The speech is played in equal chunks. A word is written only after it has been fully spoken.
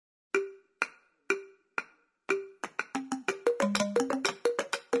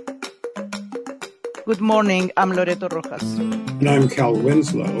Good morning, I'm Loreto Rojas. And I'm Cal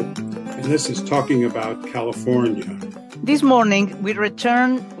Winslow, and this is Talking About California. This morning, we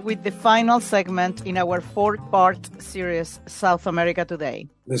return with the final segment in our four-part series, South America Today.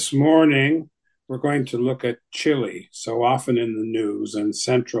 This morning, we're going to look at Chile, so often in the news and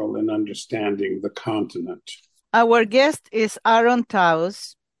central in understanding the continent. Our guest is Aaron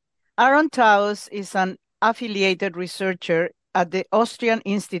Tauss. Aaron Tauss is an affiliated researcher at the Austrian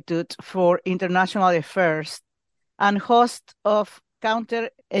Institute for International Affairs and host of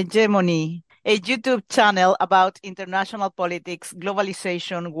Counter-Hegemony, a YouTube channel about international politics,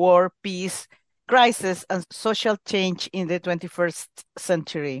 globalization, war, peace, crisis, and social change in the 21st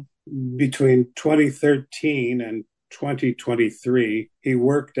century. Between 2013 and 2023, he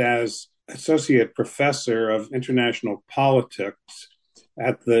worked as Associate Professor of International Politics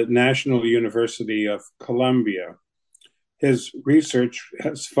at the National University of Colombia. His research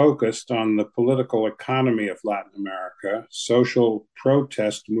has focused on the political economy of Latin America, social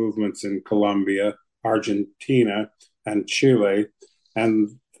protest movements in Colombia, Argentina, and Chile, and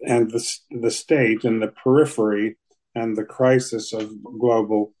the state and the periphery and the crisis of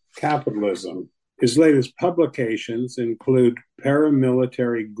global capitalism. His latest publications include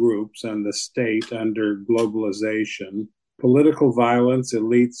Paramilitary Groups and the State Under Globalization, Political Violence,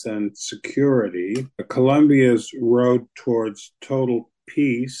 Elites, and Security, Colombia's Road Towards Total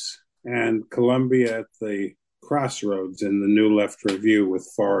Peace, and Colombia at the Crossroads in the New Left Review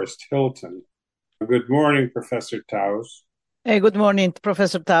with Forrest Hilton. Good morning, Professor Tauss. Good morning,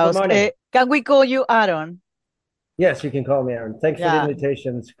 Professor Tauss. Good morning. Can we call you Aaron? Yes, you can call me Aaron. Thanks for the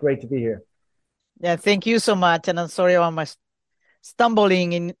invitation. It's great to be here. Yeah, thank you so much. And I'm sorry about my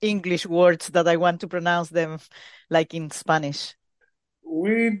stumbling in English words that I want to pronounce them like in Spanish.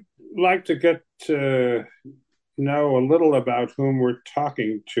 We'd like to get to know a little about whom we're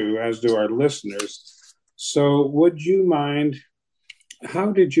talking to, as do our listeners. So would you mind,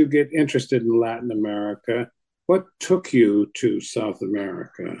 how did you get interested in Latin America? What took you to South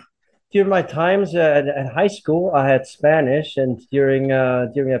America? During my times at high school, I had Spanish, and during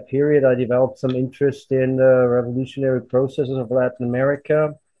that period, I developed some interest in the revolutionary processes of Latin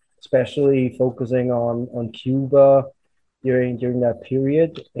America, especially focusing on Cuba during that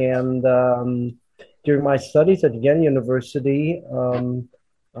period. And during my studies at Yen University,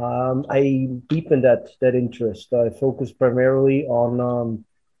 I deepened that interest. I focused primarily on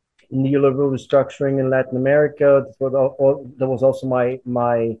neoliberal restructuring in Latin America. That was also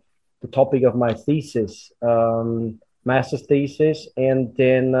the topic of my thesis, master's thesis. And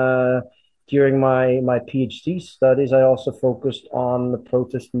then during my PhD studies, I also focused on the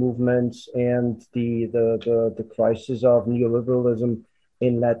protest movements and the crisis of neoliberalism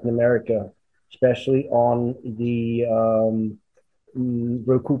in Latin America, especially on the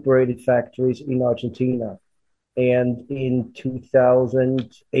recuperated factories in Argentina. And in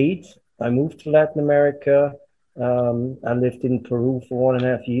 2008, I moved to Latin America. I lived in Peru for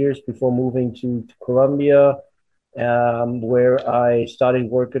 1.5 years before moving to Colombia, where I started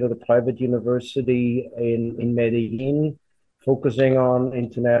working at a private university in Medellin, focusing on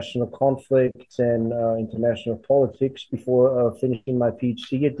international conflicts and international politics before finishing my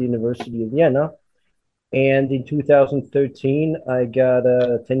PhD at the University of Vienna. And in 2013, I got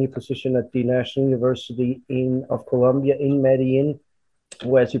a tenure position at the National University of Colombia in Medellin,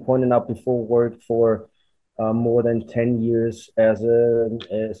 where, as you pointed out before, worked for more than 10 years as an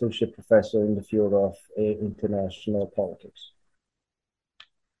associate professor in the field of international politics.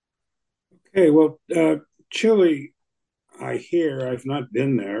 Okay, well, Chile, I hear, I've not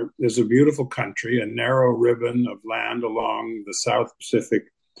been there, is a beautiful country, a narrow ribbon of land along the South Pacific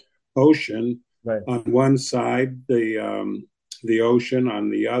Ocean. Right. On one side, the ocean, on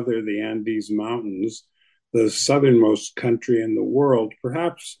the other, the Andes Mountains, the southernmost country in the world.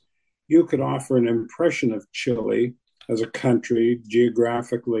 Perhaps you could offer an impression of Chile as a country,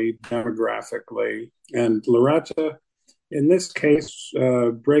 geographically, demographically, and Loreto, in this case,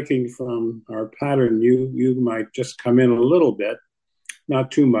 breaking from our pattern, you might just come in a little bit,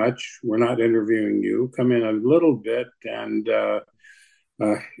 not too much. We're not interviewing you. Come in a little bit and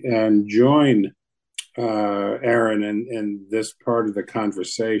join Aaron in this part of the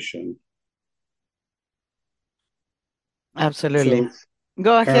conversation. Absolutely. So,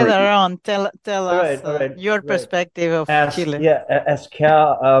 go ahead, Aaron. Tell us your perspective of Chile. Yeah, as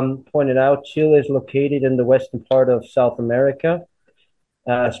Cal pointed out, Chile is located in the western part of South America,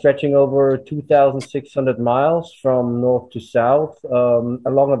 stretching over 2,600 miles from north to south,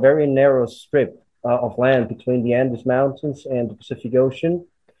 along a very narrow strip of land between the Andes Mountains and the Pacific Ocean.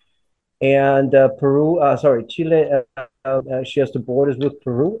 And Chile shares the borders with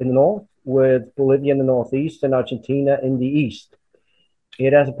Peru in the north with Bolivia in the northeast and Argentina in the east.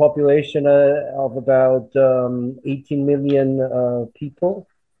 It has a population of about 18 million people.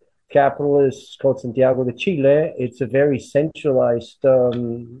 Capital is called Santiago de Chile. It's a very centralized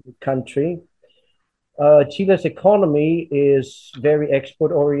country. Chile's economy is very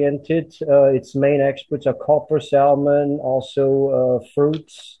export oriented. Its main exports are copper, salmon, also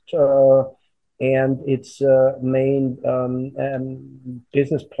fruits, and its main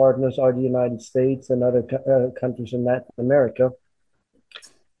business partners are the United States and other countries in Latin America.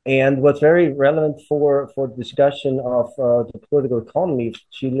 And what's very relevant for discussion of the political economy of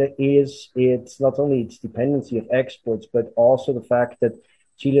Chile is it's not only its dependency of exports, but also the fact that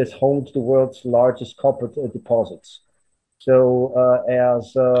Chile is home to the world's largest copper deposits. So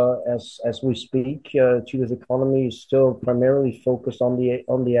as we speak, Chile's economy is still primarily focused on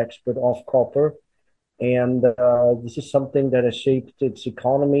the export of copper, and this is something that has shaped its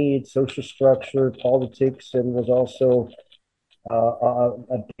economy, its social structure, politics, and was also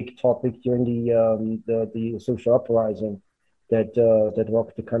a big topic during the social uprising that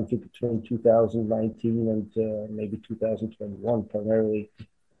rocked the country between 2019 and maybe 2021, primarily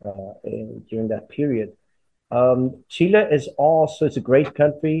during that period. Chile is also it's a great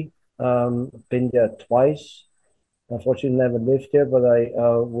country. Been there twice. Unfortunately, never lived there, but I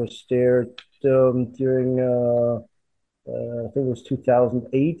was there during I think it was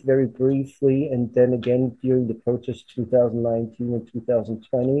 2008, very briefly, and then again during the protests 2019 and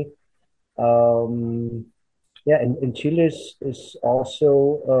 2020. Yeah, and Chile is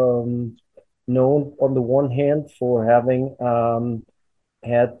also known on the one hand for having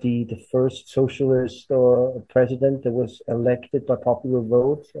had the first socialist president that was elected by popular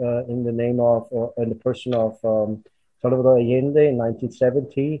vote in the name of in the person of Salvador Allende in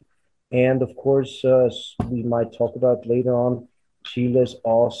 1970. And of course, we might talk about later on, Chile is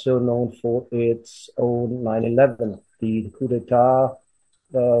also known for its own 9/11, the coup d'etat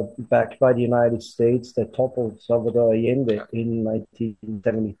backed by the United States that toppled Salvador Allende in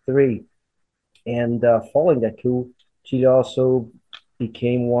 1973. And following that coup, Chile also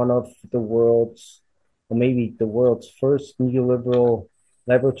became one of the world's, or maybe the world's first neoliberal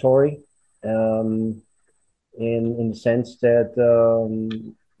laboratory, in the sense that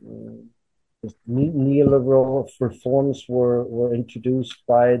neoliberal reforms were introduced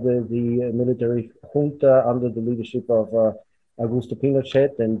by the military junta under the leadership of Augusto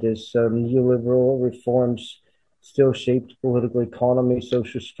Pinochet, and this neoliberal reforms still shaped political economy,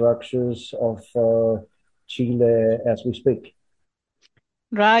 social structures of Chile as we speak.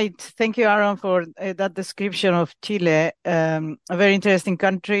 Right. Thank you, Aaron, for that description of Chile. A very interesting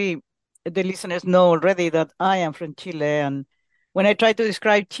country. The listeners know already that I am from Chile. And when I try to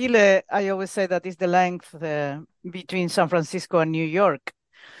describe Chile, I always say that it's the length between San Francisco and New York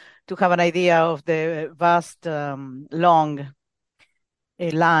to have an idea of the vast, long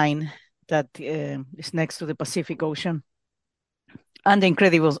line that is next to the Pacific Ocean. And the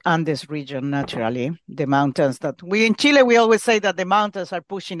incredible Andes region, naturally, the mountains that we in Chile, we always say that the mountains are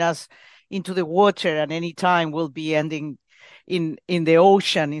pushing us into the water, and any time we'll be ending in the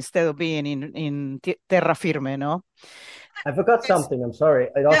ocean instead of being in terra firme, no? I forgot something. I'm sorry.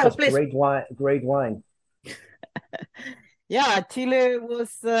 It also has great wine. Great wine. Yeah, Chile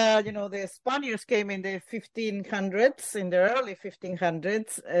was, the Spaniards came in the 1500s, in the early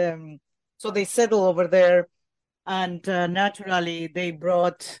 1500s. So they settled over there. And naturally, they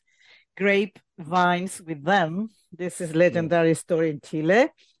brought grape vines with them. This is legendary story in Chile.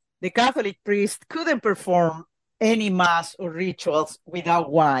 The Catholic priest couldn't perform any mass or rituals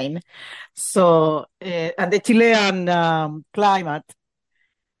without wine. So, and the Chilean climate,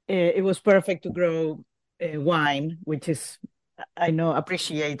 it was perfect to grow wine, which is, I know,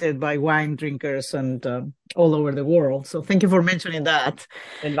 appreciated by wine drinkers and all over the world. So thank you for mentioning that.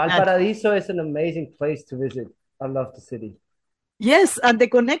 And Valparaiso is an amazing place to visit. I love the city. Yes, and the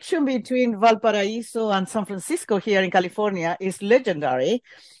connection between Valparaiso and San Francisco here in California is legendary.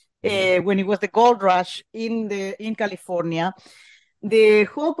 When it was the gold rush in California, the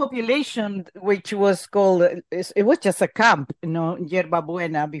whole population, which was called, it was just a camp, Yerba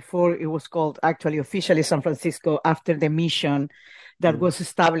Buena, before it was called actually officially San Francisco after the mission that was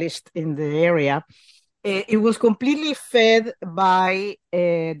established in the area. It was completely fed by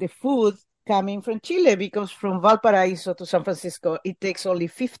the food coming from Chile, because from Valparaiso to San Francisco, it takes only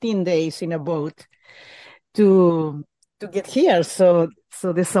 15 days in a boat to get here. So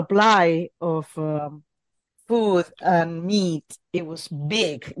the supply of food and meat, it was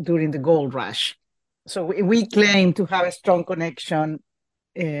big during the gold rush. So we claim to have a strong connection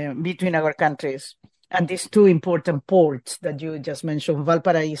between our countries. and these two important ports that you just mentioned,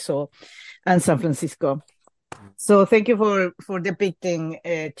 Valparaiso and San Francisco. So thank you for depicting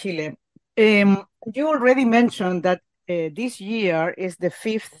Chile. You already mentioned that this year is the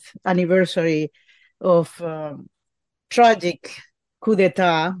 5th anniversary of tragic coup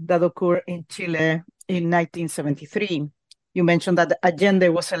d'etat that occurred in Chile in 1973. You mentioned that Allende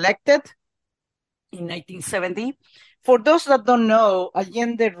was elected in 1970. For those that don't know,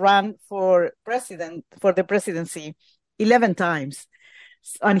 Allende ran for the presidency 11 times,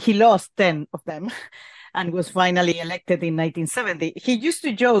 and he lost 10 of them and was finally elected in 1970. He used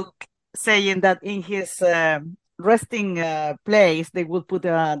to joke saying that in his resting place, they would put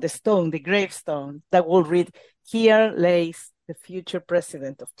the gravestone that will read, "Here lays the future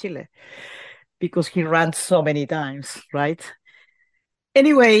president of Chile," because he ran so many times, right?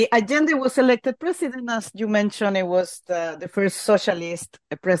 Anyway, Allende was elected president. As you mentioned, it was the first socialist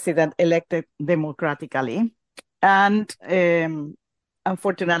president elected democratically. And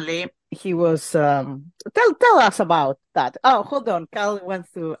unfortunately, he was. Tell us about that. Oh, hold on. Carl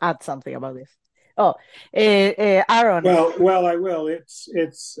wants to add something about this. Oh, Aaron. Well, I will.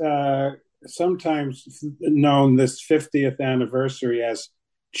 It's sometimes known this 50th anniversary as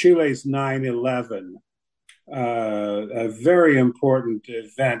Chile's 9/11. A very important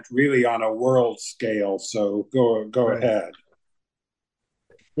event, really on a world scale. So go Right. ahead.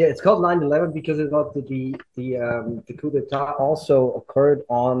 Yeah, it's called 9/11 because it got the coup d'etat also occurred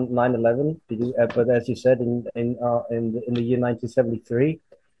on 9/11, but as you said in the year 1973.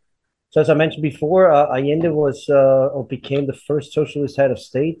 So as I mentioned before, Allende was or became the first socialist head of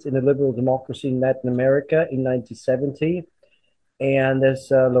state in a liberal democracy in Latin America in 1970. And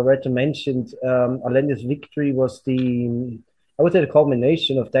as Loreto mentioned, Allende's victory was I would say, the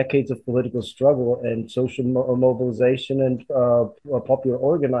culmination of decades of political struggle and social mobilization and popular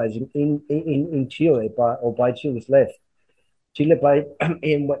organizing in Chile by Chile's left. Chile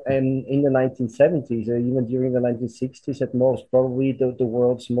in the 1970s, or even during the 1960s, at most, probably the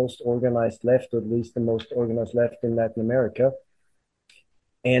world's most organized left, or at least the most organized left in Latin America.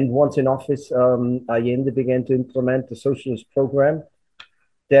 And once in office, Allende began to implement the socialist program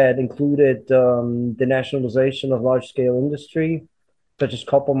that included the nationalization of large-scale industry, such as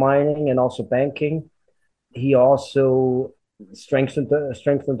copper mining and also banking. He also strengthened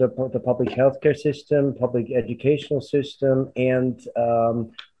the public healthcare system, public educational system, and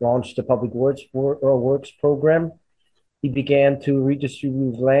launched the public works program. He began to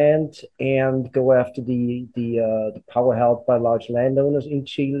redistribute land and go after the power held by large landowners in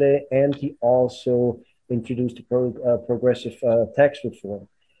Chile, and he also introduced a progressive tax reform.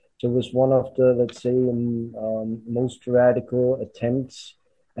 So it was one of the, let's say, most radical attempts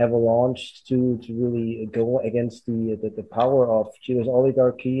ever launched to really go against the power of Chile's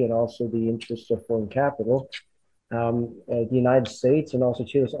oligarchy and also the interests of foreign capital. The United States and also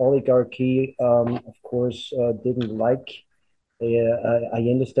Chile's oligarchy, of course, didn't like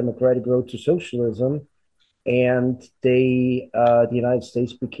Allende's democratic road to socialism, and the United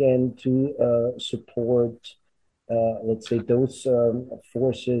States began to support, let's say, those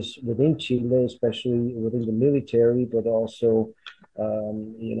forces within Chile, especially within the military, but also,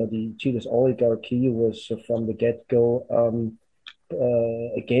 the Chile's oligarchy was from the get-go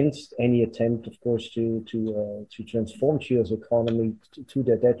against any attempt, of course, to transform Chile's economy to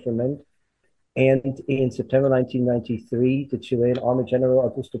their detriment. And in September 1993, the Chilean Army General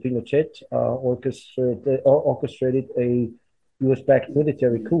Augusto Pinochet orchestrated a US-backed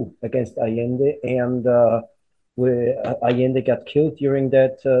military coup against Allende, and where Allende got killed during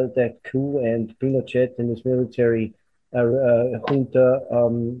that coup, and Pinochet and his military junta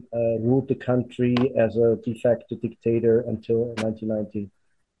ruled the country as a de facto dictator until 1990.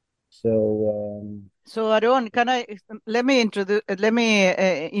 So Aaron, let me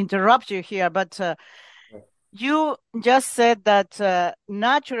interrupt you here, but you just said that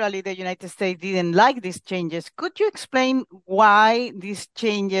naturally the United States didn't like these changes. Could you explain why these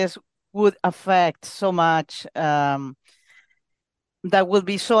changes would affect so much, that will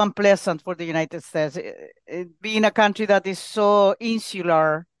be so unpleasant for the United States, being a country that is so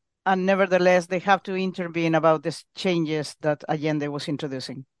insular, and nevertheless they have to intervene about these changes that Allende was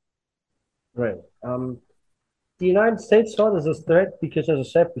introducing? Right. The United States saw this as a threat because, as I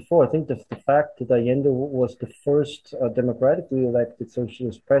said before, I think the fact that Allende was the first democratically elected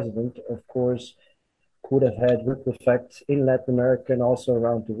socialist president, of course, could have had ripple effects in Latin America and also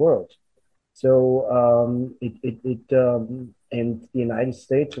around the world. So and the United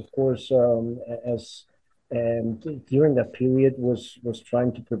States, of course, during that period was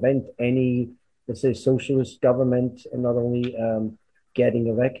trying to prevent any, let's say, socialist government, and not only getting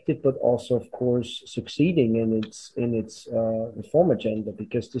elected, but also, of course, succeeding in its reform agenda.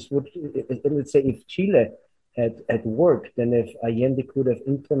 Because this would, let's say, if Chile had worked, and if Allende could have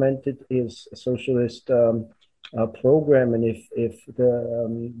implemented his socialist program, and if the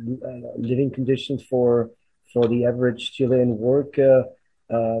living conditions for the average Chilean worker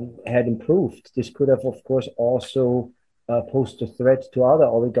had improved, this could have, of course, also posed a threat to other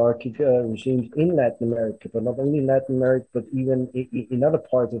oligarchic regimes in Latin America, but not only in Latin America, but even in other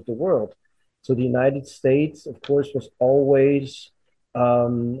parts of the world. So the United States, of course, was always,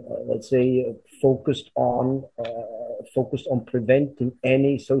 let's say, focused on preventing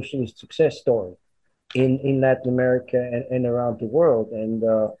any socialist success story in Latin America and around the world. And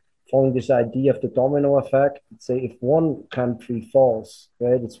following this idea of the domino effect, let's say if one country falls,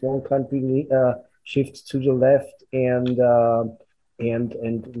 right, it's one country shifts to the left, and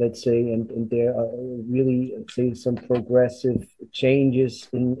let's say and there are really, let's say, some progressive changes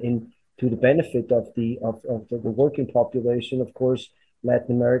in to the benefit of the working population. Of course,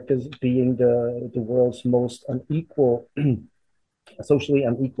 Latin America being the world's most unequal, socially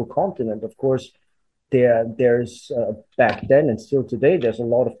unequal continent. Of course, there's back then and still today, there's a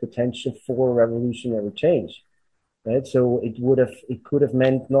lot of potential for revolutionary change, right? So it could have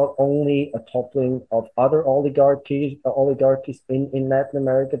meant not only a toppling of other oligarchies in Latin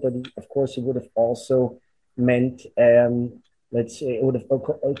America, but of course it would have also meant, let's say,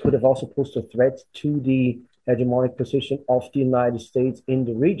 it could have also posed a threat to the hegemonic position of the United States in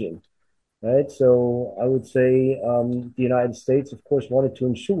the region, right? So I would say the United States, of course, wanted to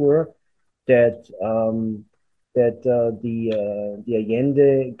ensure that the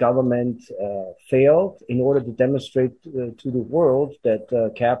Allende government failed, in order to demonstrate to the world that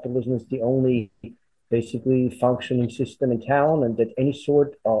capitalism is the only basically functioning system in town, and that any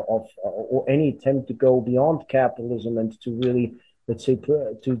sort of or any attempt to go beyond capitalism and to really, let's say,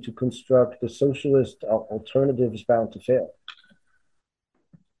 to construct the socialist alternative is bound to fail.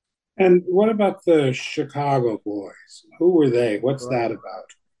 And what about the Chicago boys? Who were they? What's Right. that about?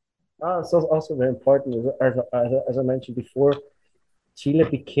 So also very important, as I mentioned before, Chile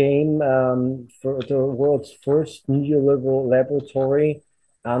became for the world's first neoliberal laboratory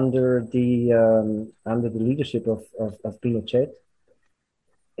under the leadership of Pinochet.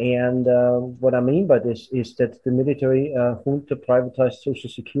 And what I mean by this is that the military junta privatized Social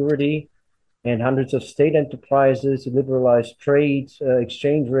Security and hundreds of state enterprises, liberalized trade,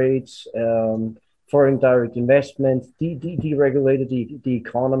 exchange rates, foreign direct investment, deregulated the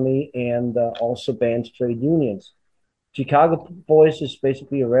economy, and also banned trade unions. Chicago Boys is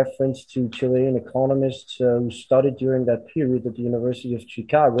basically a reference to Chilean economists who studied during that period at the University of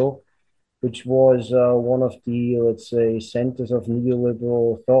Chicago, which was one of the, let's say, centers of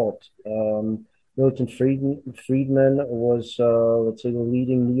neoliberal thought. Milton Friedman was, let's say, the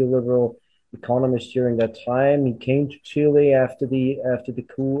leading neoliberal economist during that time. He came to Chile after the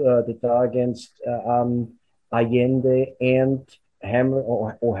coup d'etat against Allende, and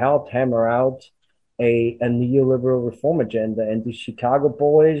helped hammer out a neoliberal reform agenda. And the Chicago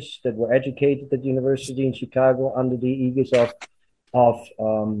boys that were educated at the university in Chicago under the aegis of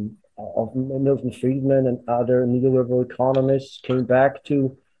Milton Friedman and other neoliberal economists came back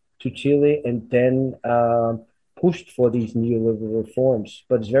to Chile, and then pushed for these neoliberal reforms.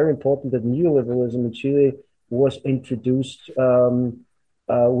 But it's very important that neoliberalism in Chile was introduced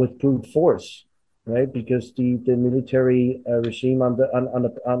with brute force, right? Because the military regime under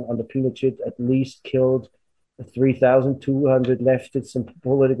Pinochet at least killed 3,200 leftists and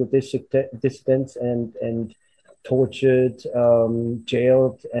political dissidents, and tortured,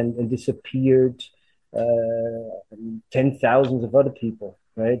 jailed, and disappeared ten thousands of other people,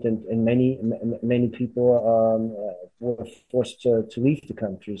 right? And many people were forced to leave the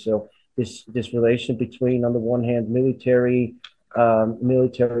country. So this relation between, on the one hand, military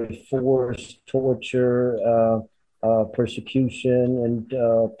force, torture, persecution, and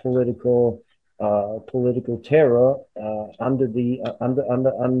political terror under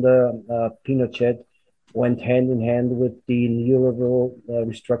Pinochet went hand in hand with the neoliberal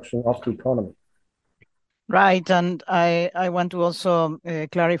restructuring of the economy. Right, and I want to also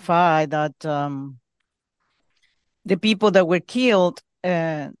clarify that the people that were killed,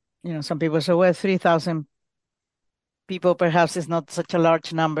 some people say, well, 3,000 people perhaps is not such a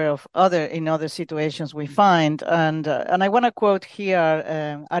large number of in other situations we find. And I want to quote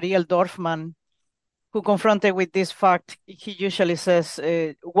here Ariel Dorfman, who, confronted with this fact, he usually says,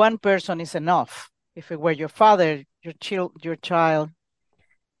 one person is enough. If it were your father, your child,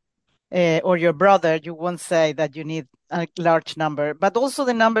 or your brother, you won't say that you need a large number. But also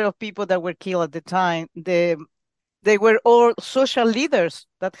the number of people that were killed at the time, They were all social leaders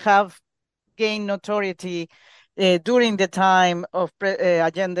that have gained notoriety during the time of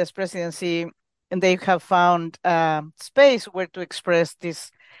Allende's presidency, and they have found space where to express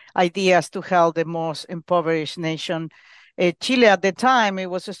these ideas to help the most impoverished nation. Chile at the time, it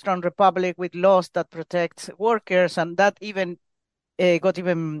was a strong republic with laws that protect workers, and that even got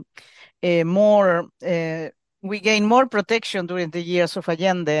even more. We gained more protection during the years of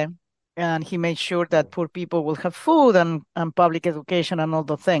Allende, and he made sure that poor people will have food and public education and all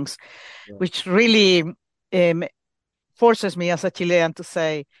those things, which really um, forces me as a Chilean to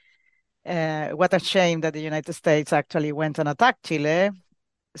say, what a shame that the United States actually went and attacked Chile,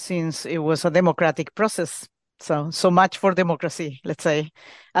 since it was a democratic process. So much for democracy, let's say,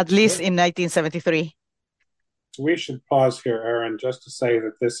 at least in 1973. We should pause here, Aaron, just to say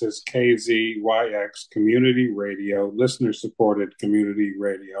that this is KZYX Community Radio, listener supported community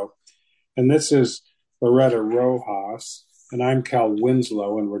radio. And this is Loreto Rojas, and I'm Cal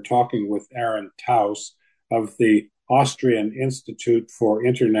Winslow, and we're talking with Aaron Tauss of the Austrian Institute for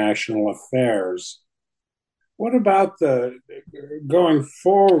International Affairs. What about the going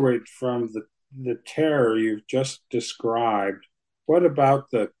forward from the terror you've just described? What about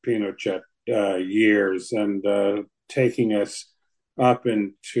the Pinochet years and taking us up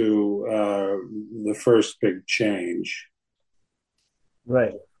into the first big change?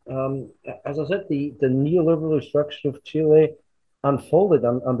 Right. As I said, the neoliberal restructuring of Chile unfolded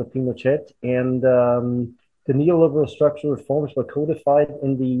under Pinochet, and the neoliberal structural reforms were codified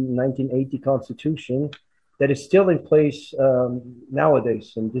in the 1980 Constitution that is still in place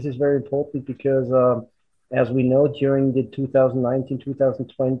nowadays. And this is very important because, as we know, during the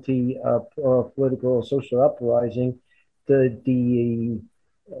 2019-2020 political social uprising, the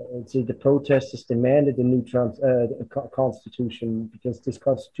the protesters demanded a new constitution, because this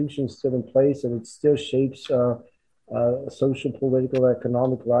constitution is still in place and it still shapes social, political,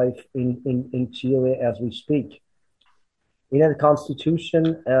 economic life in Chile as we speak. In the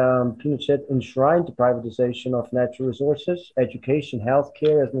constitution, Pinochet enshrined the privatization of natural resources, education,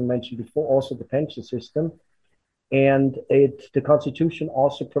 healthcare, as we mentioned before, also the pension system. And the constitution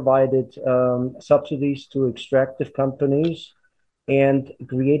also provided subsidies to extractive companies and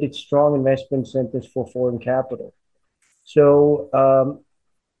created strong investment incentives for foreign capital. So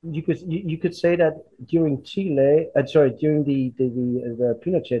you could say that during during the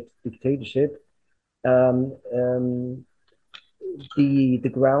Pinochet dictatorship, um, um, the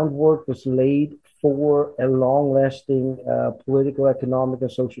groundwork was laid for a long-lasting political, economic,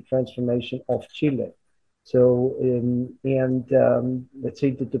 and social transformation of Chile. So, let's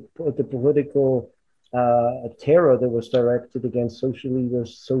say the political terror that was directed against social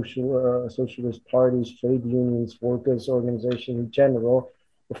leaders, socialist parties, trade unions, workers' organizations in general,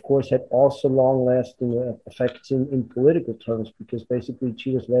 of course, had also long-lasting effects in political terms, because basically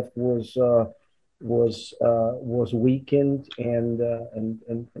Chile's left was weakened, and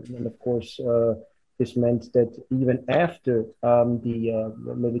of course this meant that even after the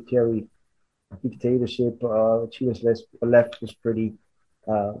military dictatorship, Chile's left was pretty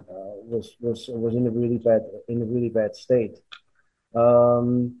was in a really bad state.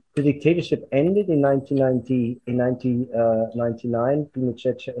 The dictatorship ended in 1999.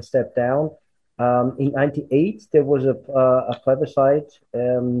 Pinochet stepped down. In 98, there was a plebiscite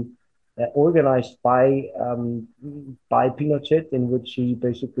organized by Pinochet, in which he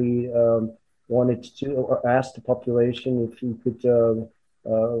basically wanted to, or asked the population if he could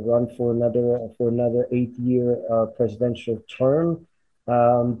run for another 8-year presidential term.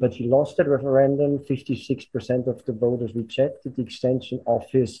 But he lost that referendum. 56% of the voters rejected the extension of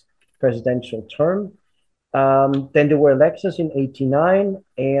his presidential term. Then there were elections in '89,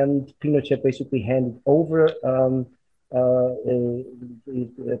 and Pinochet basically handed over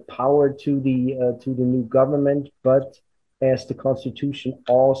power to the new government. But as the constitution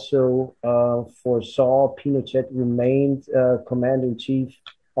also foresaw, Pinochet remained commander-in-chief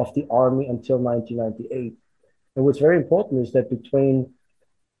of the army until 1998. And what's very important is that between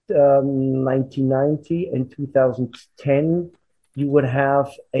 1990 and 2010, you would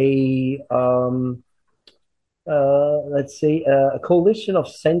have let's say, a coalition of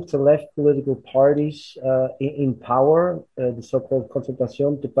center-left political parties in power, the so-called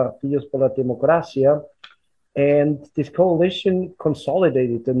Concertación de Partidos por la Democracia. And this coalition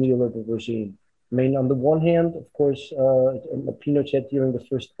consolidated the neoliberal regime. I mean, on the one hand, of course, Pinochet during the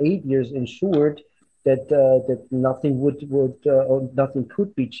first 8 years ensured that nothing or nothing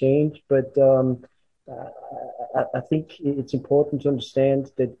could be changed. But I think it's important to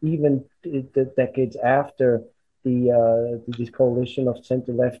understand that even the decades after this coalition of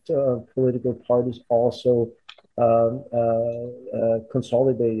center-left political parties also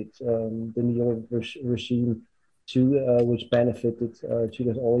consolidated the neo regime to which benefited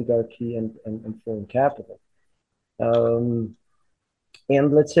Chile's oligarchy and foreign capital. And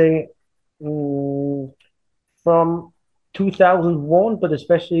let's say from 2001, but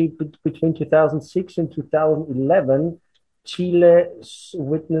especially between 2006 and 2011, Chile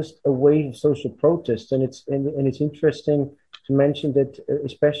witnessed a wave of social protests, and it's interesting to mention that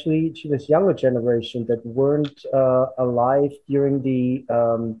especially Chile's younger generation that weren't alive during the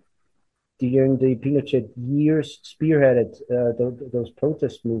Pinochet years spearheaded those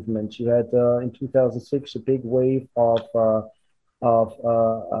protest movements. You had in 2006 a big wave of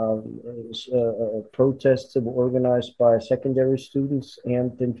protests that were organized by secondary students,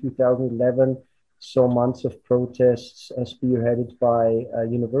 and in 2011 so months of protests spearheaded by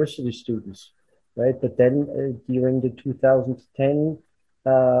university students, right? But then during the 2010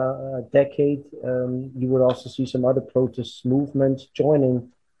 decade, you would also see some other protest movements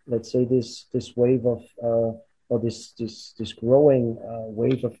joining, let's say, this wave of or this growing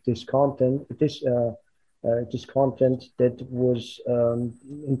wave of discontent that was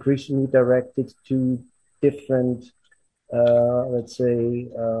increasingly directed to different, let's say,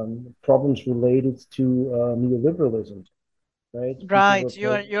 problems related to neoliberalism, right? Right.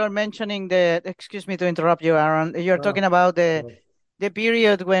 You're mentioning the. Excuse me to interrupt you, Aaron. You're talking about the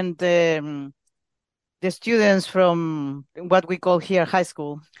period when the students from what we call here high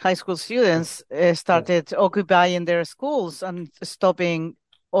school students started occupying their schools and stopping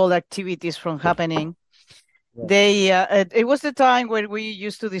all activities from happening. It was the time when we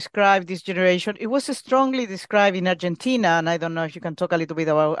used to describe this generation. It was strongly described in Argentina, and I don't know if you can talk a little bit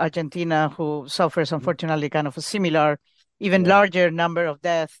about Argentina, who suffers unfortunately kind of a similar, even larger number of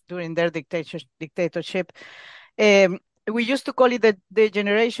deaths during their dictatorship. We used to call it the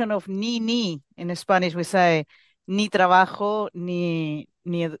generation of ni. In Spanish, we say ni trabajo ni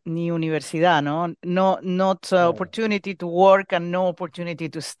universidad, no, not opportunity to work and no opportunity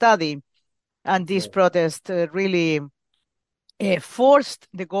to study. And this protest really forced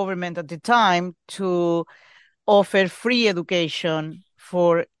the government at the time to offer free education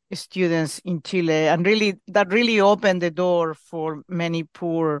for students in Chile, and that really opened the door for many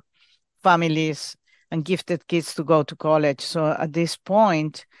poor families and gifted kids to go to college. So at this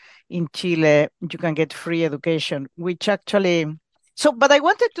point in Chile, you can get free education, which actually. So, but I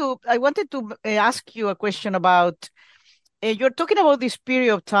wanted to ask you a question about. You're talking about this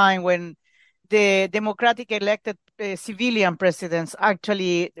period of time when the democratic elected civilian presidents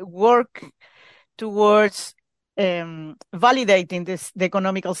actually work towards validating the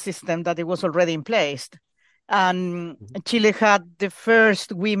economical system that it was already in place. And Chile had the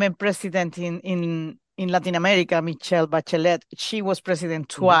first women president in Latin America, Michelle Bachelet. She was president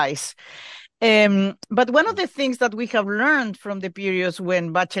twice. But one of the things that we have learned from the periods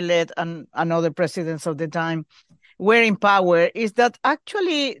when Bachelet and other presidents of the time were in power is that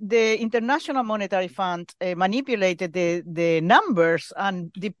actually the International Monetary Fund manipulated the numbers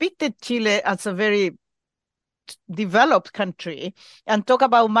and depicted Chile as a very developed country and talk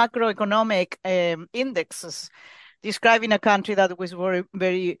about macroeconomic indexes, describing a country that was very,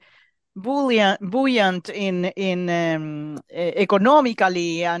 very buoyant in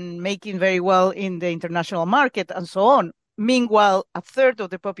economically and making very well in the international market and so on. Meanwhile, a third of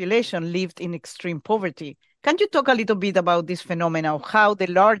the population lived in extreme poverty. Can you talk a little bit about this phenomenon, how the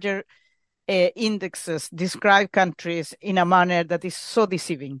larger indexes describe countries in a manner that is so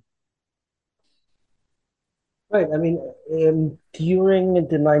deceiving? Right. I mean, during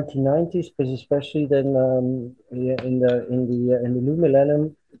the 1990s, but especially then in the new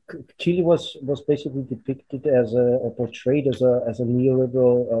millennium, Chile was basically depicted as or portrayed as a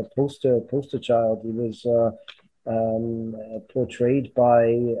neoliberal poster child. It was portrayed by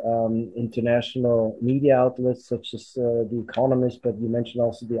international media outlets such as The Economist, but you mentioned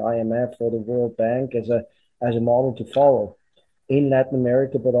also the IMF or the World Bank as a model to follow in Latin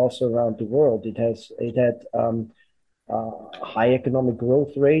America, but also around the world. It had high economic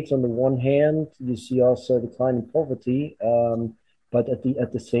growth rates on the one hand. You see also a decline in poverty, but at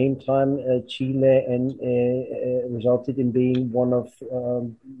the same time, Chile resulted in being one of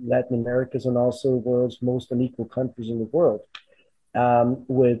Latin America's and also the world's most unequal countries in the world.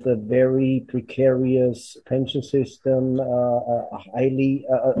 With a very precarious pension system,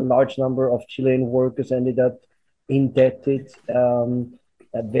 a large number of Chilean workers ended up indebted,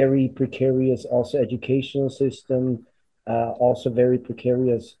 a very precarious also educational system, also very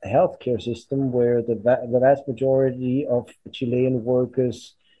precarious healthcare system where the vast majority of Chilean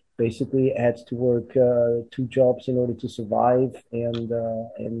workers basically had to work two jobs in order to survive, and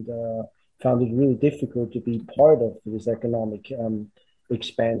found it really difficult to be part of this economic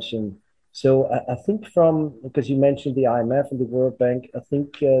expansion. So I think because you mentioned the IMF and the World Bank, I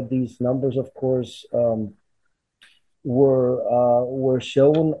think these numbers, of course, were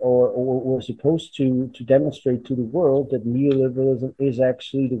shown or were supposed to demonstrate to the world that neoliberalism is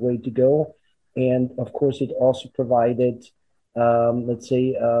actually the way to go, and of course it also provided, let's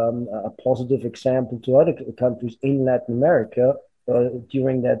say, a positive example to other countries in Latin America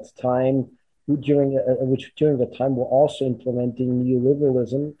during that time. During the time were also implementing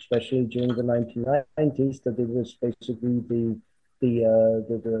neoliberalism, especially during the 1990s, that it was basically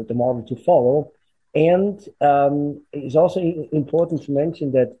the model to follow. And it's also important to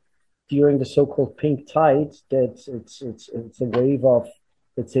mention that during the so-called pink tide, that it's a wave of,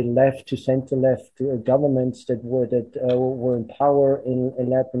 let's say, left to center left governments that were in power in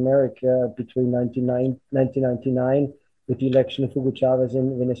Latin America between 1999 with the election of Hugo Chavez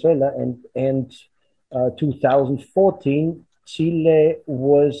in Venezuela and 2014. Chile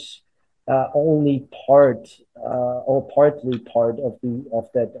was only part or partly part of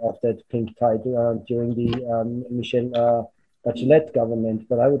that pink tide during the Michelle Bachelet government.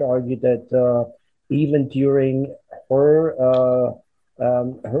 But I would argue that even during her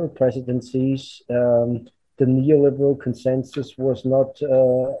presidencies, the neoliberal consensus was not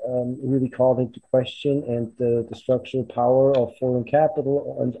really called into question, and the structural power of foreign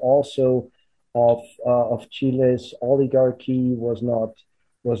capital and also of Chile's oligarchy was not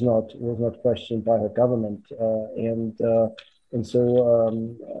questioned by her government, and so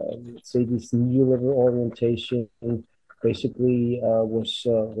let's say this neoliberal orientation basically was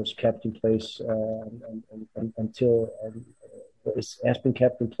kept in place until has been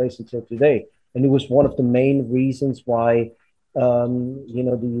kept in place until today, and it was one of the main reasons why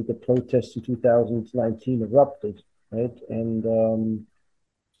the protests in 2019 erupted, right? And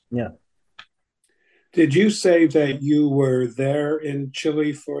yeah. Did you say that you were there in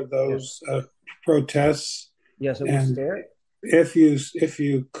Chile for those protests? Yes, I was And there. if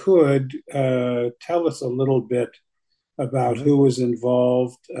you could tell us a little bit about who was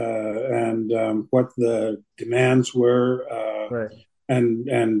involved and what the demands were, Right.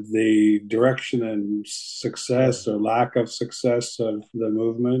 and the direction and success or lack of success of the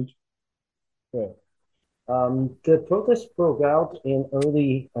movement. Right. The protests broke out in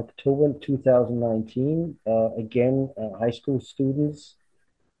early October 2019. Again, high school students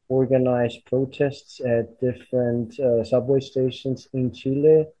organized protests at different subway stations in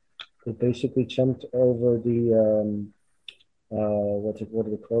Chile. They basically jumped over the what are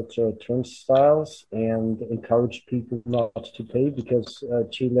they called? Turnstiles, and encouraged people not to pay because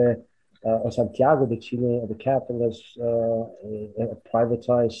Chile, or Santiago de Chile, the capital, has a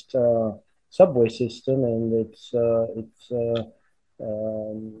privatized subway system, and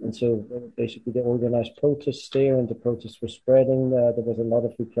and so basically they organized protests there, and the protests were spreading. There was a lot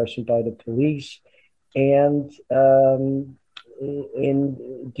of repression by the police, and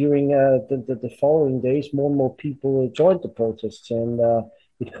during the following days, more and more people joined the protests, and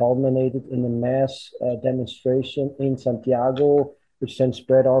it culminated in a mass demonstration in Santiago, which then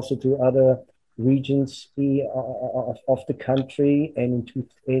spread also to other regions of the country. And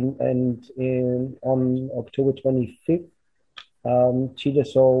on October 25th, Chile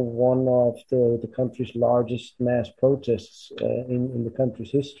saw one of the country's largest mass protests in the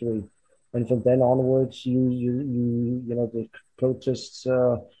country's history. And from then onwards, the protests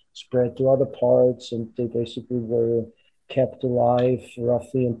spread to other parts, and they basically were kept alive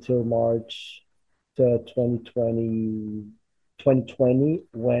roughly until March 2020,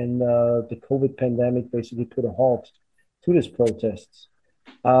 when the COVID pandemic basically put a halt to these protests.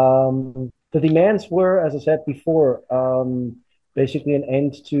 The demands were, as I said before, basically an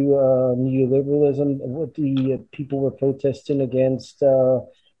end to neoliberalism. What the people were protesting against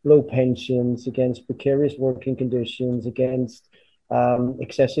low pensions, against precarious working conditions, against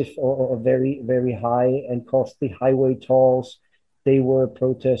excessive or very, very high and costly highway tolls. They were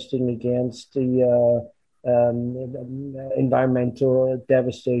protesting against the environmental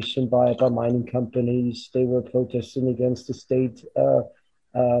devastation by mining companies. They were protesting against the state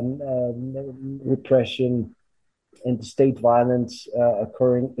repression and the state violence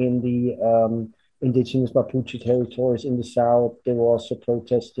occurring in the indigenous Mapuche territories in the south. They were also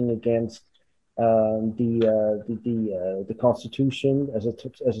protesting against the Constitution, as I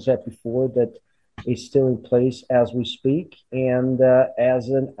said before, that is still in place as we speak. And as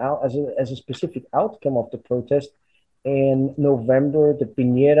a specific outcome of the protest, in November, the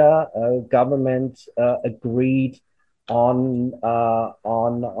Piñera government agreed on a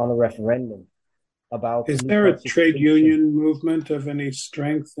referendum. about the Is new there a trade constitution. union movement of any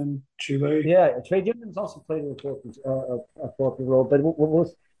strength in Chile? Yeah, trade unions also played an important role. But what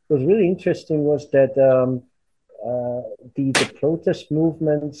was really interesting was that uh, the protest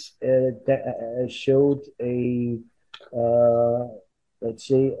movements that showed a uh, let's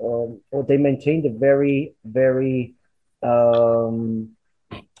say or they maintained a very um,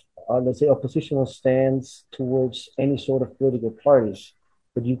 let's say oppositional stance towards any sort of political parties.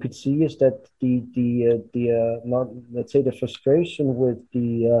 What you could see is that the not let's say the frustration with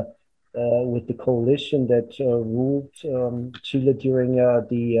the coalition that ruled Chile during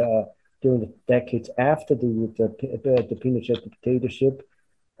the decades after the Pinochet dictatorship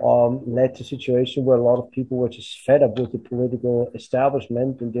led to a situation where a lot of people were just fed up with the political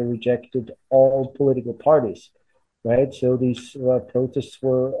establishment and they rejected all political parties, right? So these protests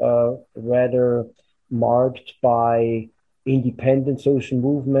were rather marked by independent social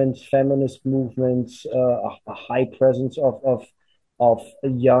movements, feminist movements, a high presence of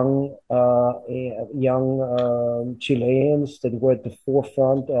young Chileans that were at the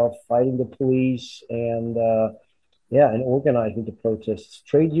forefront of fighting the police and organizing the protests.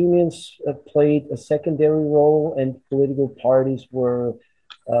 Trade unions played a secondary role, and political parties were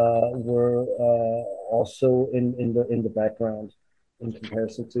also in the background in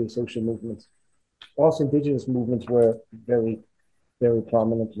comparison to social movements. Also, indigenous movements were very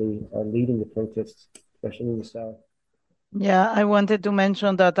prominently leading the protests, especially in the south. Yeah, I wanted to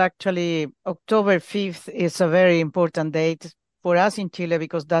mention that actually October 5th is a very important date for us in Chile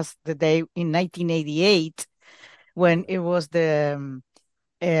because that's the day in 1988 when it was when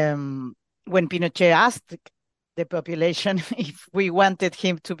Pinochet asked the population if we wanted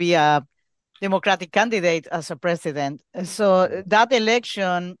him to be a Democratic candidate as a president. So that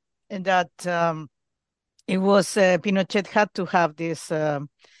election, that it was Pinochet had to have this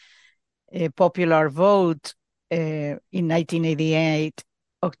popular vote in 1988,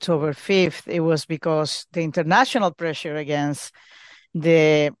 October 5th. It was because the international pressure against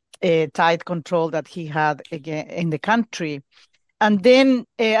the tight control that he had again in the country. And then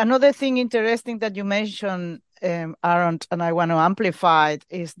another thing interesting that you mentioned, Aaron, and I want to amplify it,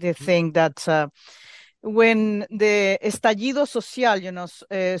 is the thing that when the estallido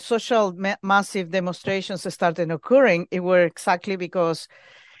social, social massive demonstrations started occurring, it were exactly because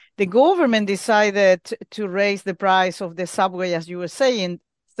the government decided to raise the price of the subway, as you were saying,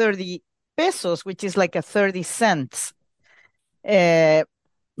 30 pesos, which is like a 30 cents. Uh,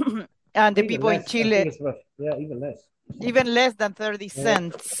 and the Even people in less. I Chile, think it's about, yeah, even less. even less than 30 Yeah,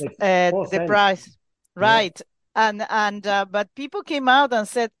 cents, like 4 cents. the price, Yeah, right? And but people came out and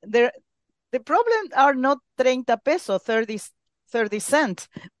said the problem are not 30 pesos, 30 cents.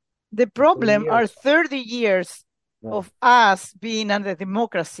 The 30 problem are years. 30 years Right, of us being under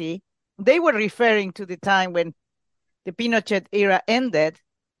democracy. They were referring to the time when the Pinochet era ended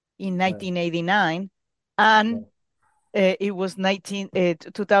in right, 1989, and right, it was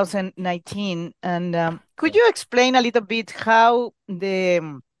 2019. And could right. you explain a little bit how this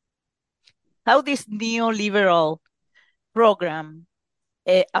neoliberal program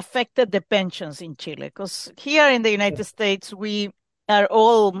affected the pensions in Chile? Because here in the United States, we are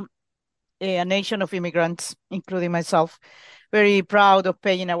all a nation of immigrants, including myself, very proud of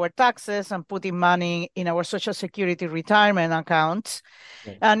paying our taxes and putting money in our Social Security retirement accounts.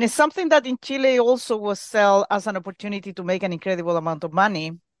 Right. And it's something that in Chile also was sell as an opportunity to make an incredible amount of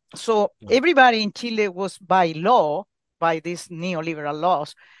money. So Right. everybody in Chile was by law, by these neoliberal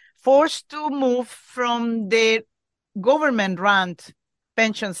laws, forced to move from the government-run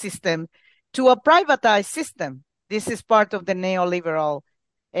pension system to a privatized system. This is part of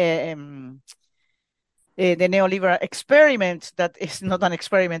um, the neoliberal experiment that is not an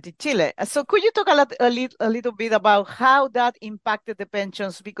experiment in Chile. So could you talk a little bit about how that impacted the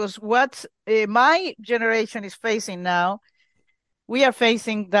pensions? Because what my generation is facing now, we are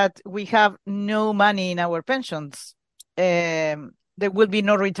facing that we have no money in our pensions. There will be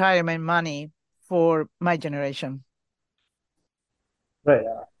no retirement money for my generation. Right.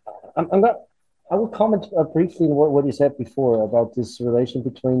 I'm not. I will comment briefly on what you said before about this relation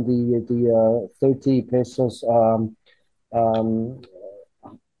between the 30 pesos um,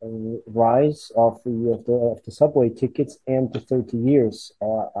 rise of the subway tickets and the 30 years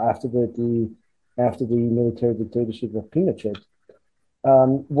after the military dictatorship of Pinochet.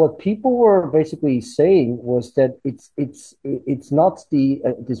 What people were basically saying was that it's not the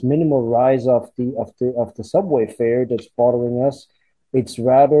this minimal rise of the subway fare that's bothering us. It's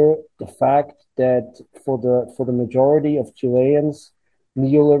rather the fact that for the majority of Chileans,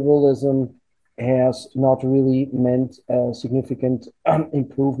 neoliberalism has not really meant a significant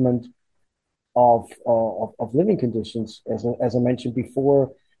improvement of living conditions. As I mentioned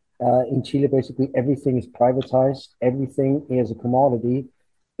before, in Chile, basically everything is privatized, everything is a commodity,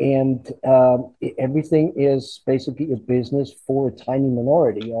 and everything is basically a business for a tiny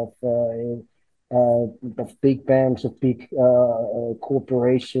minority of big banks, of big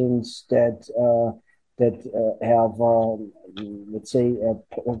corporations that have, let's say,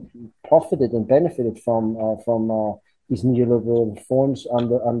 profited and benefited from these neoliberal reforms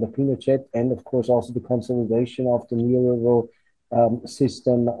under Pinochet, and of course also the consolidation of the neoliberal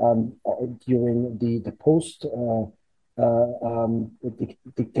system during the post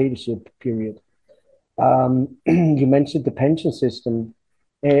dictatorship period. You mentioned the pension system.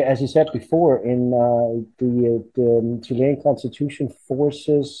 As you said before, in the Chilean constitution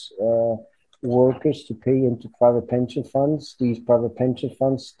forces workers to pay into private pension funds. These private pension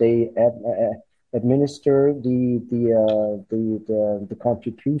funds, they administer the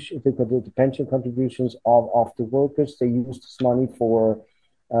contribution, the pension contributions of the workers. They use this money for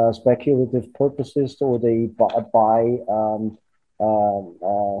speculative purposes, or they buy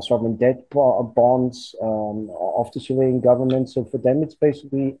sovereign debt bonds of the Chilean government. So for them, it's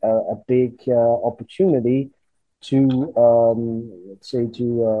basically a big opportunity to let's say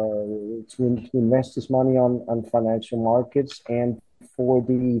to invest this money on financial markets. And for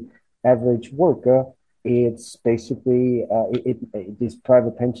the average worker, it's basically this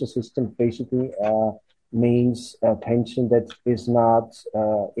private pension system basically means a pension that is not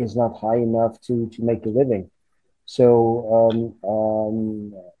high enough to make a living. So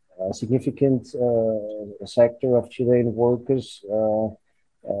a significant sector of Chilean workers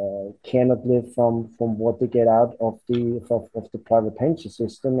cannot live from what they get out of the private pension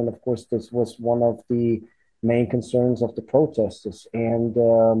system, and of course this was one of the main concerns of the protesters. And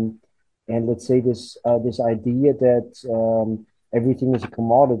let's say this idea that everything is a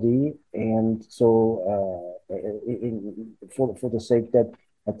commodity, and so for the sake that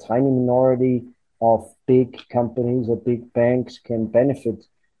a tiny minority of big companies or big banks can benefit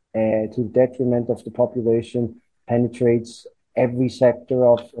to the detriment of the population, penetrates every sector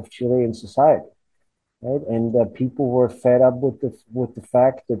of Chilean society, right? And people were fed up with the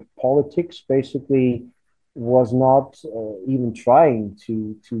fact that politics basically was not even trying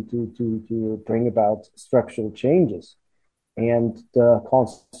to bring about structural changes. And the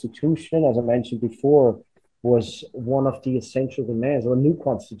Constitution, as I mentioned before, was one of the essential demands, or a new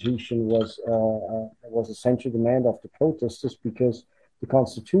constitution was a central demand of the protesters, because the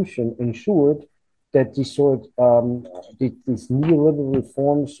Constitution ensured that these neoliberal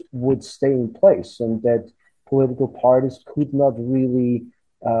reforms would stay in place, and that political parties could not really,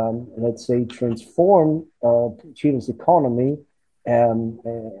 let's say, transform Chile's economy and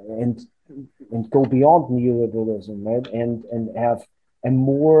go beyond neoliberalism, right? And have a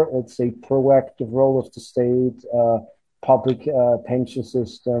more, let's say, proactive role of the state, public pension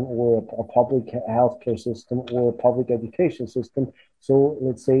system, or a public healthcare system, or a public education system. So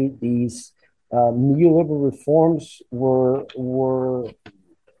let's say these neoliberal reforms were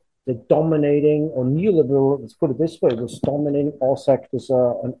the dominating, or neoliberal, let's put it this way, was dominating all sectors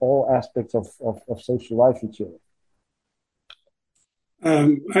and all aspects of social life in Chile.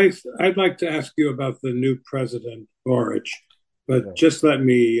 I'd like to ask you about the new president, Boric, but just let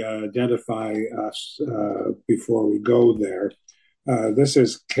me identify us before we go there. This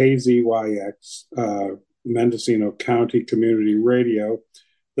is KZYX, Mendocino County Community Radio.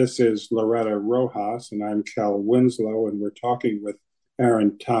 This is Loreto Rojas, and I'm Cal Winslow, and we're talking with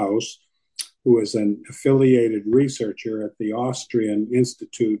Aaron Tauss, who is an affiliated researcher at the Austrian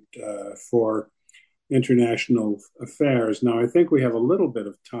Institute for International Affairs. Now, I think we have a little bit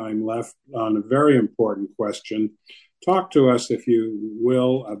of time left on a very important question. Talk to us, if you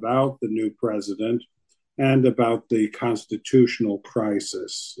will, about the new president and about the constitutional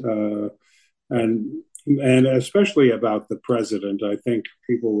crisis, and especially about the president. I think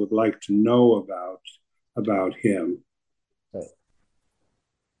people would like to know about him.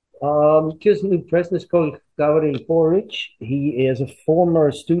 Just new president is called Gabriel Boric. He is a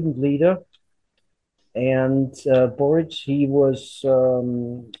former student leader. And Boric, he was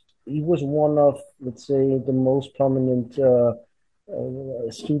one of, let's say, the most prominent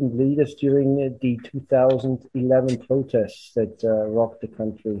student leaders during the 2011 protests that rocked the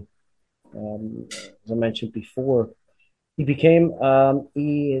country. As I mentioned before, he became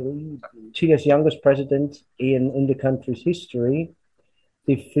Chile's youngest president in the country's history,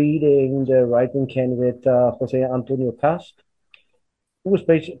 defeating the right-wing candidate Jose Antonio Cast, who was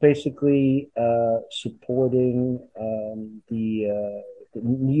basically supporting the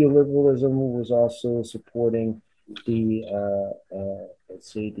neoliberalism, who was also supporting the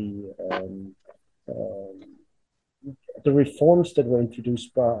let's say the the reforms that were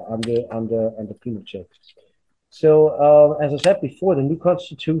introduced under Pinochet. So, as I said before, the new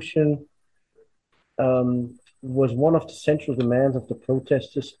constitution was one of the central demands of the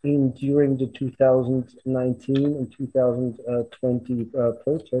protesters during the 2019 and 2020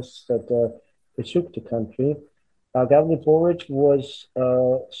 protests that shook the country. Gabriel Boric was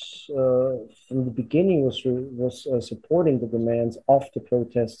from the beginning was supporting the demands of the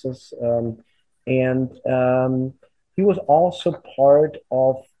protesters, and he was also part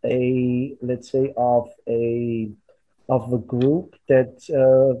of a, let's say, of a group that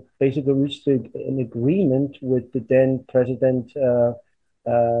basically reached an agreement with the then president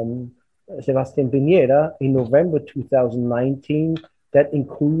Sebastián Piñera in November 2019 that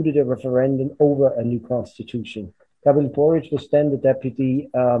included a referendum over a new constitution. Gabriel Boric was then the deputy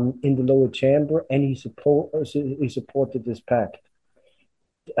in the lower chamber, and he supported this pact.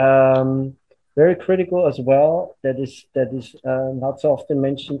 Very critical as well, that is not so often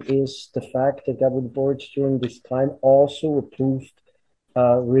mentioned, is the fact that Gabriel Boric during this time also approved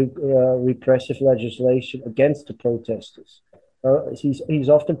repressive legislation against the protesters. He's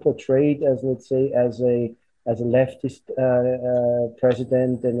often portrayed as, let's say, as a leftist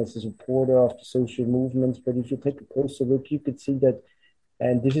president and as a supporter of the social movements. But if you take a closer look, you could see that,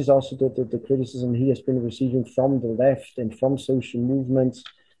 and this is also the criticism he has been receiving from the left and from social movements,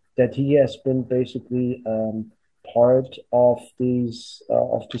 that he has been basically part of this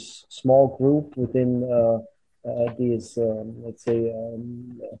small group within this, let's say,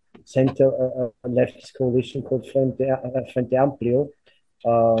 center leftist coalition called Frente Amplio,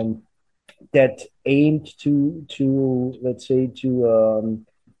 that aimed to let's say to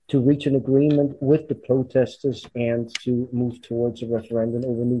reach an agreement with the protesters and to move towards a referendum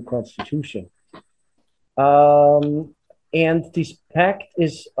over a new constitution. And this pact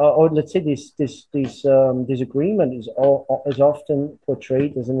is, or let's say this agreement is often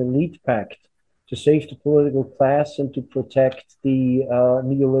portrayed as an elite pact to save the political class and to protect the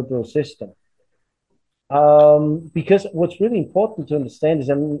neoliberal system. Because what's really important to understand is,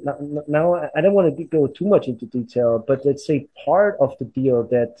 now I don't want to go too much into detail, but let's say part of the deal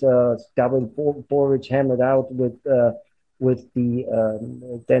that Gabriel Boric hammered out with the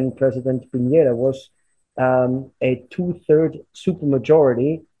then President Piñera was a 2/3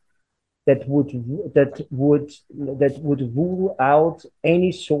 supermajority that would rule out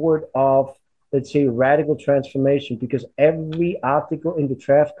any sort of, let's say, radical transformation, because every article in the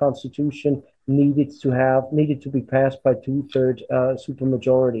draft constitution needed to be passed by 2/3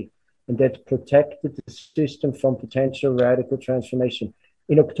 supermajority, and that protected the system from potential radical transformation.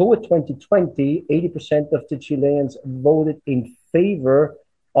 In October 2020, 80% of the Chileans voted in favor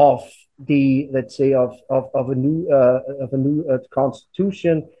of the, let's say, of a new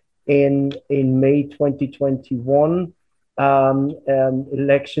constitution. In May 2021,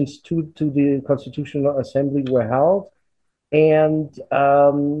 elections to the Constitutional Assembly were held, and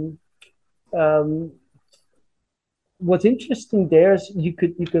what's interesting there is you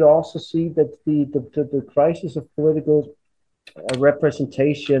could also see that the crisis of political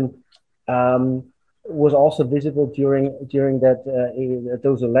representation was also visible during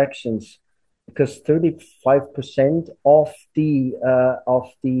those elections, because 35% of the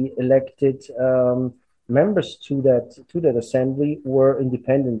elected members to that assembly were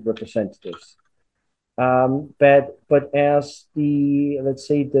independent representatives. But as let's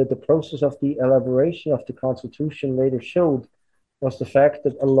say the process of the elaboration of the constitution later showed, was the fact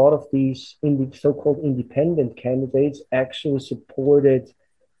that a lot of these so-called independent candidates actually supported,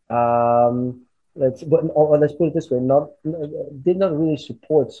 let's put it this way, did not really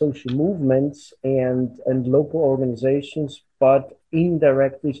support social movements and local organizations, but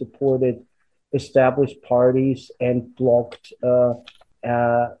indirectly supported established parties and blocked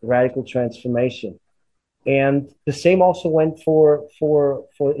radical transformation. And the same also went for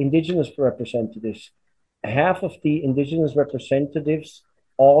indigenous representatives. Half of the indigenous representatives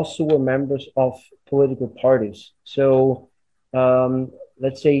also were members of political parties. So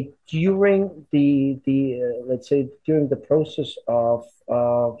let's say during the process or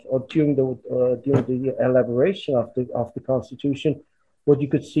during the elaboration of the constitution, what you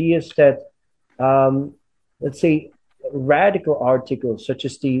could see is that let's say radical articles such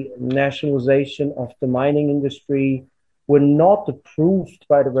as the nationalization of the mining industry were not approved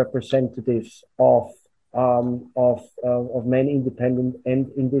by the representatives of many independent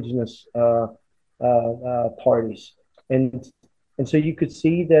and indigenous parties, and so you could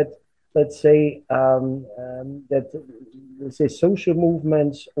see that, let's say social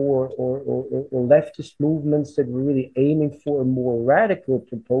movements or leftist movements that were really aiming for a more radical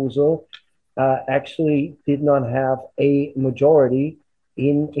proposal actually did not have a majority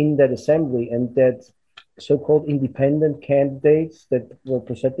in that assembly, and that so-called independent candidates that were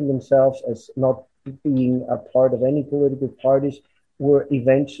presenting themselves as not being a part of any political parties were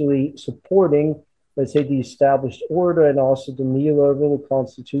eventually supporting, let's say, the established order and also the neoliberal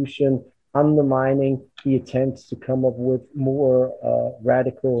constitution, undermining the attempts to come up with more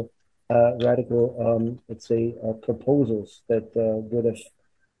radical, let's say, proposals that would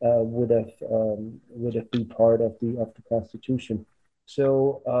have been part of the constitution.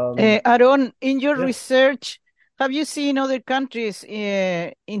 So Aaron, in your yeah, research, have you seen other countries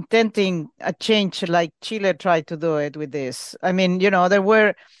intending a change like Chile tried to do it with this? I mean, there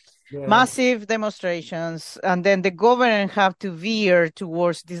were yeah, massive demonstrations, and then the government have to veer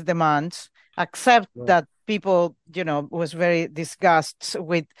towards these demands, accept yeah, that people, was very disgusted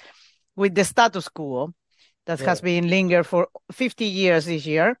with the status quo that yeah, has been linger for 50 years this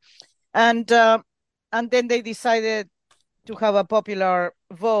year, and then they decided to have a popular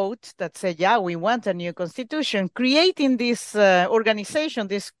vote that said, yeah, we want a new constitution, creating this organization,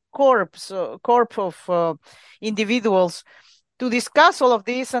 this corp of individuals to discuss all of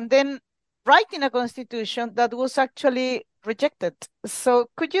this, and then writing a constitution that was actually rejected.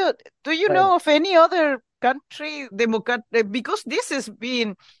 So do you right, know of any other country, because this is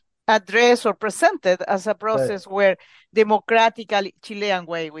being addressed or presented as a right. process where democratically Chilean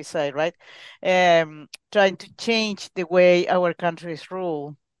way, we say, right? Trying to change the way our countries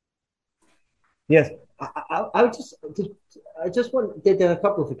rule. Yes, I just want to get a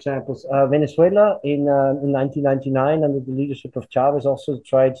couple of examples. Venezuela in 1999, under the leadership of Chavez, also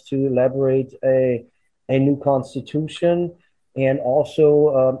tried to elaborate a new constitution, and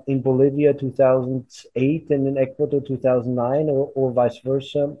also in Bolivia 2008 and in Ecuador 2009, or vice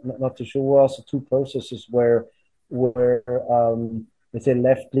versa. Not too sure. Were also two processes where let's say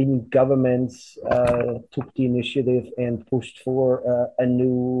left-leaning governments took the initiative and pushed for a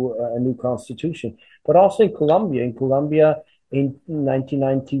new constitution. But also in Colombia. In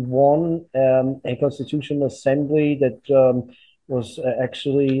 1991, a constitutional assembly that was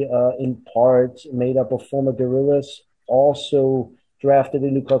actually in part made up of former guerrillas also drafted a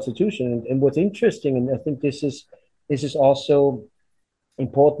new constitution. And what's interesting, and I think this is also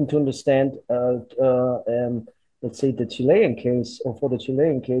important to understand, let's say, the Chilean case, or for the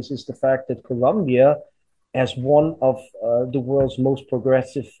Chilean case, is the fact that Colombia, as one of the world's most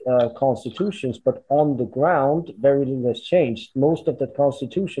progressive constitutions, but on the ground, very little has changed. Most of that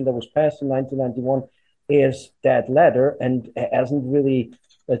constitution that was passed in 1991 is that letter and hasn't really,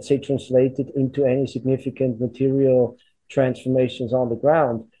 let's say, translated into any significant material transformations on the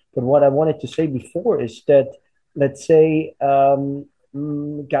ground. But what I wanted to say before is that, let's say, Gabriel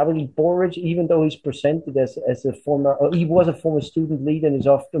Boric, even though he's presented as a former, he was a former student leader and is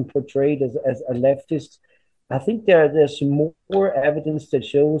often portrayed as a leftist. I think there's more evidence that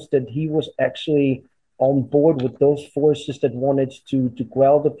shows that he was actually on board with those forces that wanted to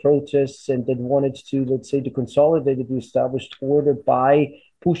quell the protests and that wanted to, let's say, to consolidate the established order by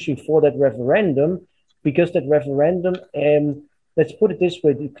pushing for that referendum, because that referendum, let's put it this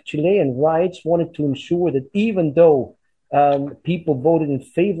way, the Chilean rights wanted to ensure that even though people voted in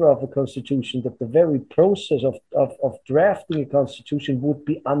favor of a constitution, that the very process of drafting a constitution would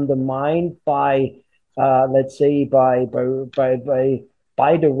be undermined by, let's say, by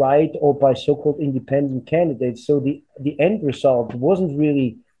the right or by so-called independent candidates. So the end result wasn't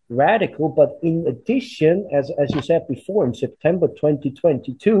really radical, but in addition, as you said before, in September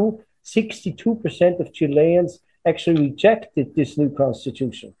 2022, 62% of Chileans actually rejected this new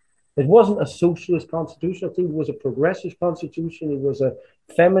constitution. It wasn't a socialist constitution. I think it was a progressive constitution. It was a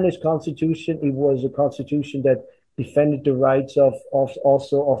feminist constitution. It was a constitution that defended the rights of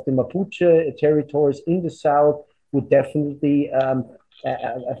also of the Mapuche territories in the south, would definitely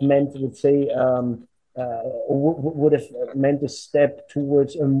have meant, let's say, would have meant a step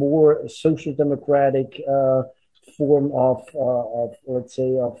towards a more social democratic form of let's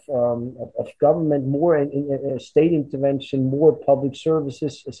say of government, more in state intervention, more public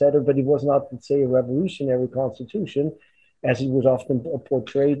services, etc. But it was not, let's say, a revolutionary constitution, as it was often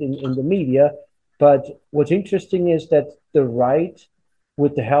portrayed in the media. But what's interesting is that the right,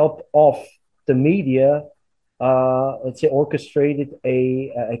 with the help of the media, let's say, orchestrated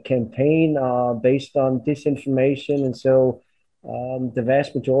a campaign based on disinformation, and so the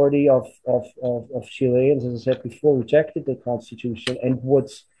vast majority of Chileans, as I said before, rejected the constitution. And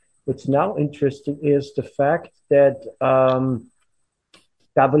what's now interesting is the fact that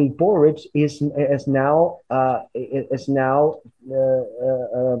Gabriel Boric is now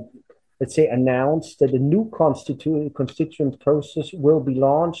let's say, announced that a new constituent process will be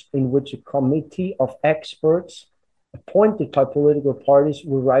launched in which a committee of experts appointed by political parties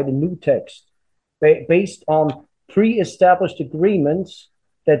will write a new text based on pre-established agreements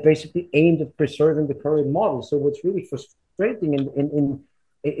that basically aimed at preserving the current model. So what's really frustrating in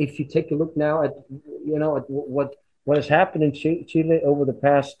if you take a look now at at what has happened in Chile over the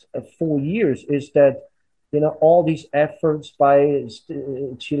past 4 years is that all these efforts by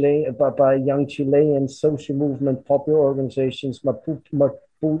Chile, by young Chilean social movement, popular organizations,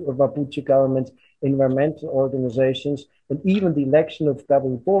 Mapuche governments, environmental organizations, and even the election of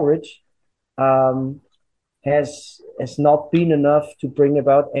Gabriel Boric um, has not been enough to bring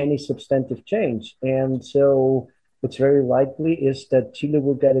about any substantive change. And so what's very likely is that Chile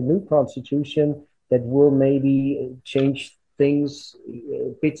will get a new constitution that will maybe change things,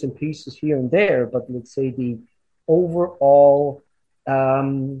 bits and pieces here and there, but let's say the overall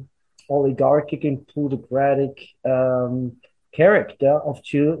oligarchic and plutocratic character of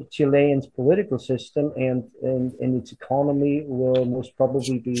Chilean's political system and its economy will most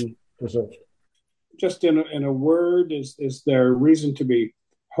probably be preserved. Just in a word, is there reason to be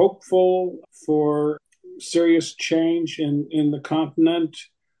hopeful for serious change in the continent,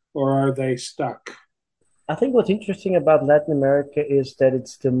 or are they stuck? I think what's interesting about Latin America is that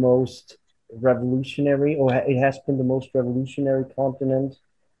it's the most revolutionary, or it has been the most revolutionary continent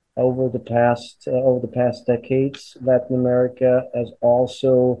over the past decades. Latin America has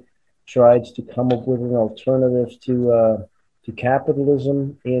also tried to come up with an alternative to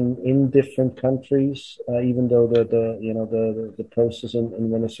capitalism in different countries, even though the process in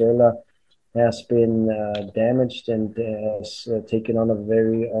Venezuela has been damaged and has taken on a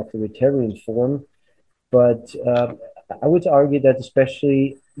very authoritarian form. But I would argue that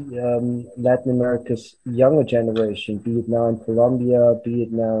especially Latin America's younger generation, be it now in Colombia, be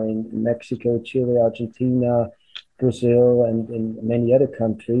it now in Mexico, Chile, Argentina, Brazil, and in many other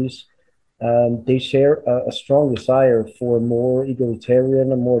countries, they share a strong desire for a more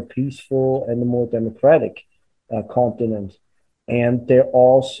egalitarian, a more peaceful, and a more democratic continent. And they're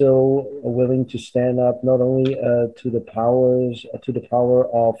also willing to stand up not only to the power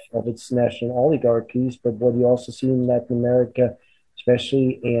of its national oligarchies, but what you also see in Latin America,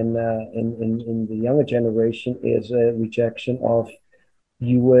 especially in the younger generation, is a rejection of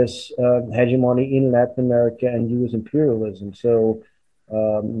U.S. Hegemony in Latin America and U.S. imperialism. So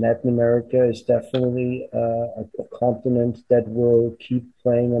Latin America is definitely a continent that will keep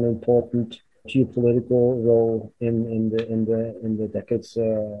playing an important geopolitical role in the decades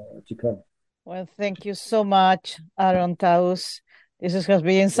to come. Well, thank you so much, Aaron Tauss. This has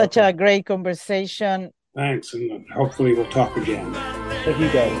been such a great conversation. Thanks, and hopefully we'll talk again. Thank you,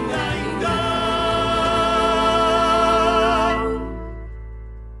 guys.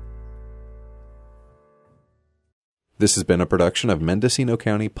 This has been a production of Mendocino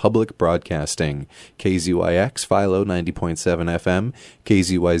County Public Broadcasting, KZYX Philo 90.7 FM,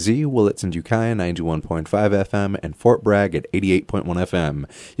 KZYZ Willits and Ukiah 91.5 FM, and Fort Bragg at 88.1 FM.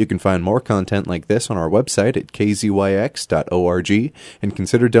 You can find more content like this on our website at kzyx.org, and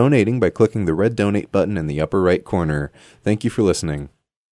consider donating by clicking the red donate button in the upper right corner. Thank you for listening.